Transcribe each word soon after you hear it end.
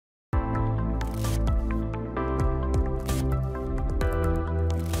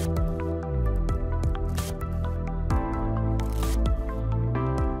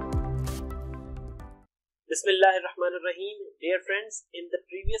Bismillahirrahmanirrahim. Dear friends, in the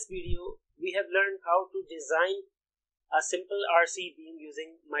previous video, we have learned how to design a simple RC beam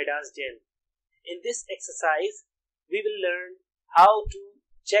using MIDAS gel. In this exercise, we will learn how to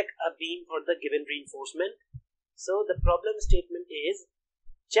check a beam for the given reinforcement. So the problem statement is,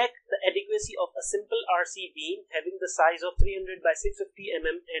 check the adequacy of a simple RC beam having the size of 300 by 650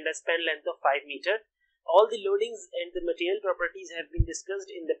 mm and a span length of 5 meter. All the loadings and the material properties have been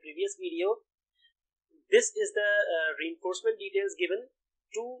discussed in the previous video. This is the reinforcement details given.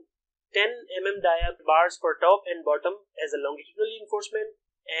 Two 10 mm dia bars for top and bottom as a longitudinal reinforcement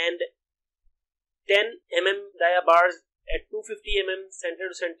and 10 mm dia bars at 250 mm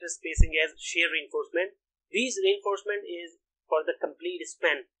center to center spacing as shear reinforcement. These reinforcement is for the complete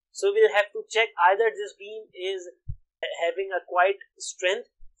span. So we'll have to check either this beam is having a quite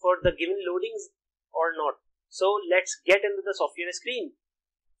strength for the given loadings or not. So let's get into the software screen.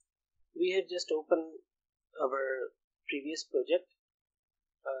 We have just opened our previous project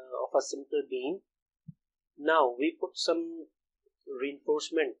of a simple beam. Now we put some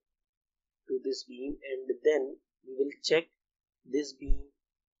reinforcement to this beam and then we will check this beam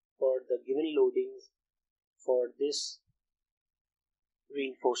for the given loadings for this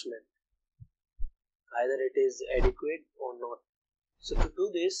reinforcement, either it is adequate or not. So to do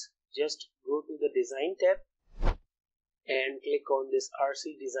this, just go to the design tab and click on this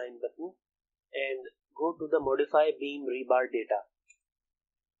RC design button and go to the modify beam rebar data.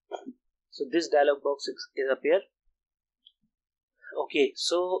 So this dialog box is appear. Okay,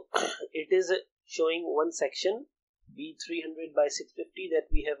 so it is showing one section B300 by 650 that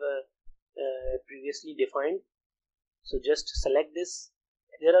we have previously defined. So just select this.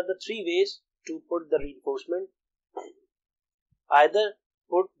 There are the three ways to put the reinforcement. Either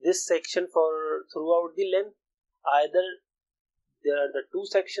put this section for throughout the length, either there are the two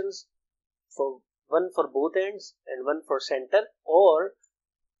sections, for one for both ends and one for center, or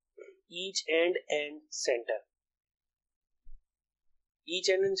each end and center. Each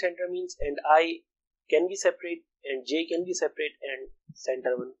end and center means and I can be separate and J can be separate and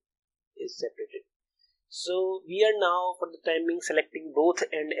center one is separated. So we are now for the time being selecting both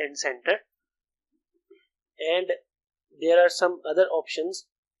end and center, and there are some other options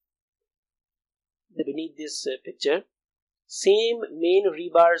beneath this picture. Same main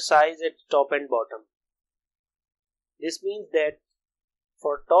rebar size at top and bottom. This means that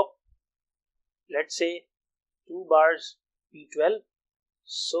for top, let's say 2 bars P12,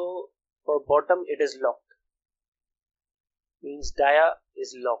 so for bottom it is locked, means dia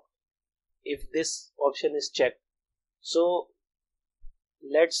is locked if this option is checked. So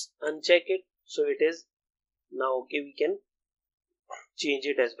let's uncheck it, so it is now okay, we can change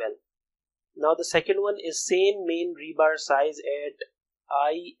it as well. Now the second one is same main rebar size at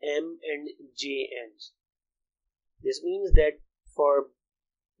I, M and J ends. This means that for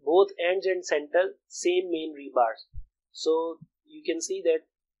both ends and center, same main rebars. So you can see that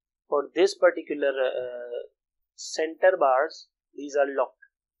for this particular center bars, these are locked.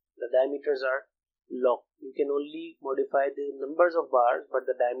 The diameters are locked. You can only modify the numbers of bars, but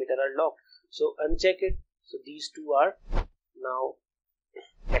the diameter are locked. So uncheck it. So these two are now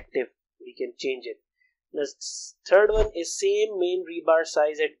active. We can change it. The third one is same main rebar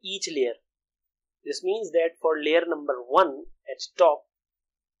size at each layer. This means that for layer number 1 at top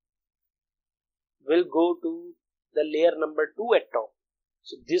will go to the layer number 2 at top.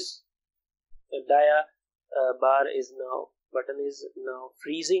 So this dia bar is now, button is now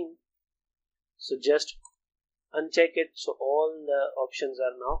freezing. So just uncheck it. So all the options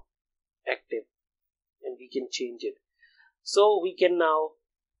are now active and we can change it. So we can now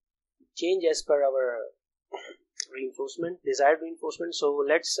change as per our reinforcement, desired reinforcement. So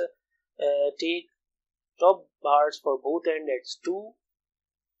let's take top bars for both ends at 2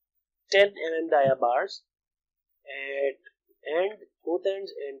 10 mm dia bars at end both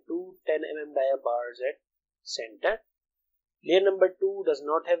ends and 2 10 mm dia bars at center. Layer number 2 does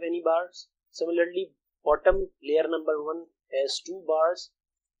not have any bars. Similarly, bottom layer number 1 has 2 bars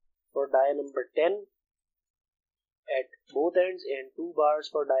for dia number 10 at both ends and 2 bars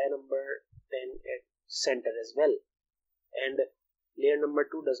for dia number 10 at center as well, and layer number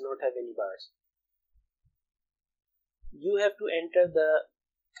 2 does not have any bars. You have to enter the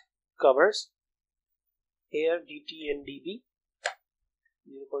covers here, DT and DB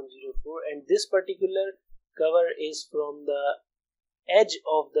 0.04, and this particular cover is from the edge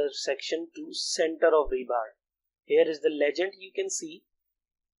of the section to center of rebar. Here is the legend you can see.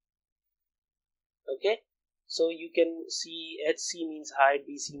 Okay, so you can see HC means height,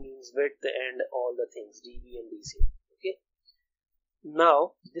 BC means width, and all the things, DB and DC. Okay,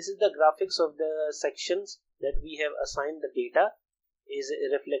 now this is the graphics of the sections that we have assigned the data is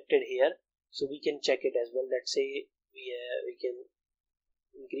reflected here, so we can check it as well. Let's say we can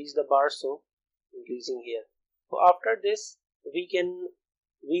increase the bar, so increasing here. So after this we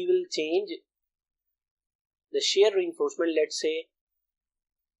will change the shear reinforcement. Let's say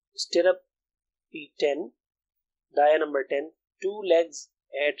stirrup P10, dia number 10, 2 legs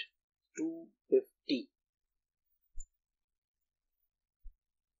at 250.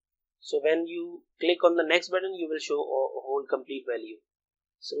 So when you click on the next button, you will show a whole complete value.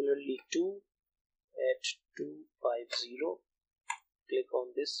 Similarly 2 at 250, click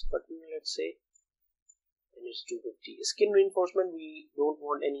on this button, let's say, and it's 250. Skin reinforcement, we don't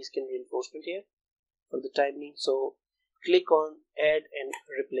want any skin reinforcement here for the time being, so click on add and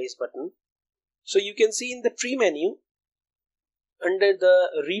replace button. So you can see in the tree menu, under the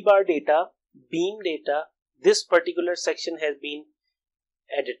rebar data, beam data, this particular section has been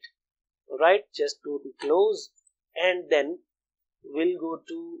added. Right, just go to close, and then we'll go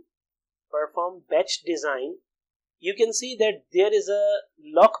to perform batch design. You can see that there is a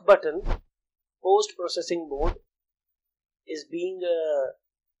lock button. Post processing mode is being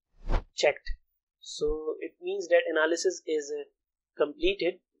checked, so it means that analysis is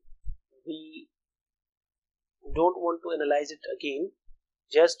completed. We don't want to analyze it again.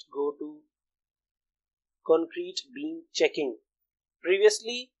 Just go to concrete beam checking.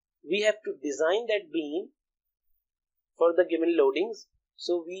 Previously we have to design that beam for the given loadings,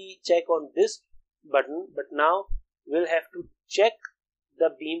 so we check on this button, but now we'll have to check the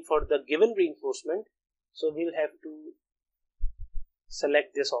beam for the given reinforcement, so we'll have to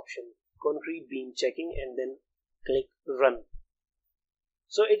select this option, concrete beam checking, and then click run.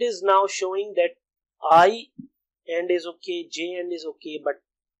 So it is now showing that I end is okay, J end is okay, but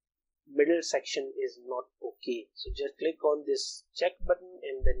middle section is not okay. So just click on this check button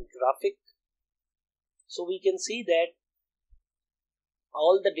and then graphic. So we can see that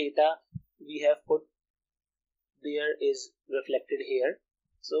all the data we have put there is reflected here.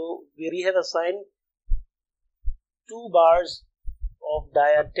 So we have assigned 2 bars of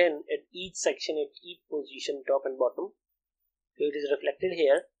dia 10 at each section, at each position, top and bottom. So it is reflected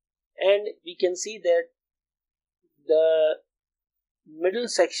here, and we can see that the middle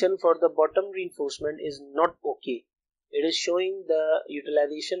section for the bottom reinforcement is not okay. It is showing the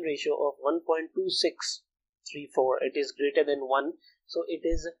utilization ratio of 1.2634. It is greater than 1, so it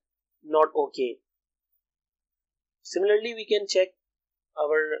is not okay. Similarly, we can check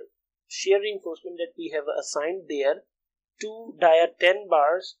our shear reinforcement that we have assigned there, 2 dia 10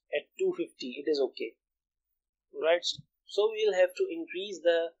 bars at 250. It is okay, right? So we will have to increase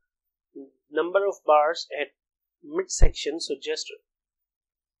the number of bars at midsection. So just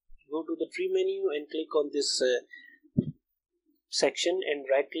go to the tree menu and click on this section and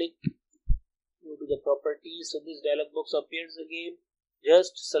right click, go to the properties. So this dialog box appears again.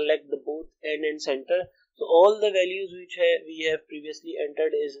 Just select the both end and center. So all the values which we have previously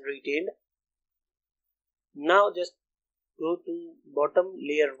entered is retained. Now just go to bottom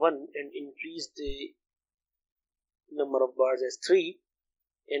layer 1 and increase the number of bars as 3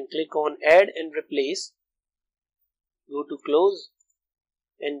 and click on add and replace. Go to close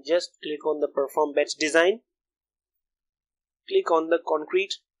and just click on the perform batch design. Click on the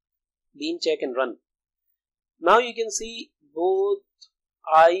concrete beam check and run. Now you can see both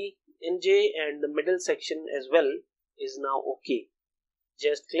I and J and the middle section as well is now okay.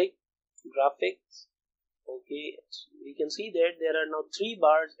 Just click graphics. Okay, we can see that there are now 3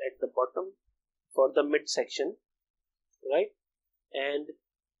 bars at the bottom for the mid section, right? And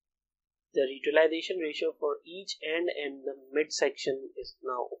the utilization ratio for each end and the mid section is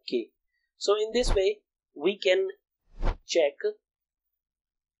now okay. So in this way we can check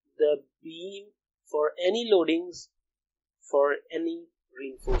the beam for any loadings for any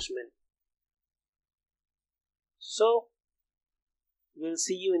reinforcement. So we'll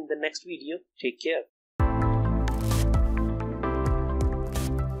see you in the next video. Take care.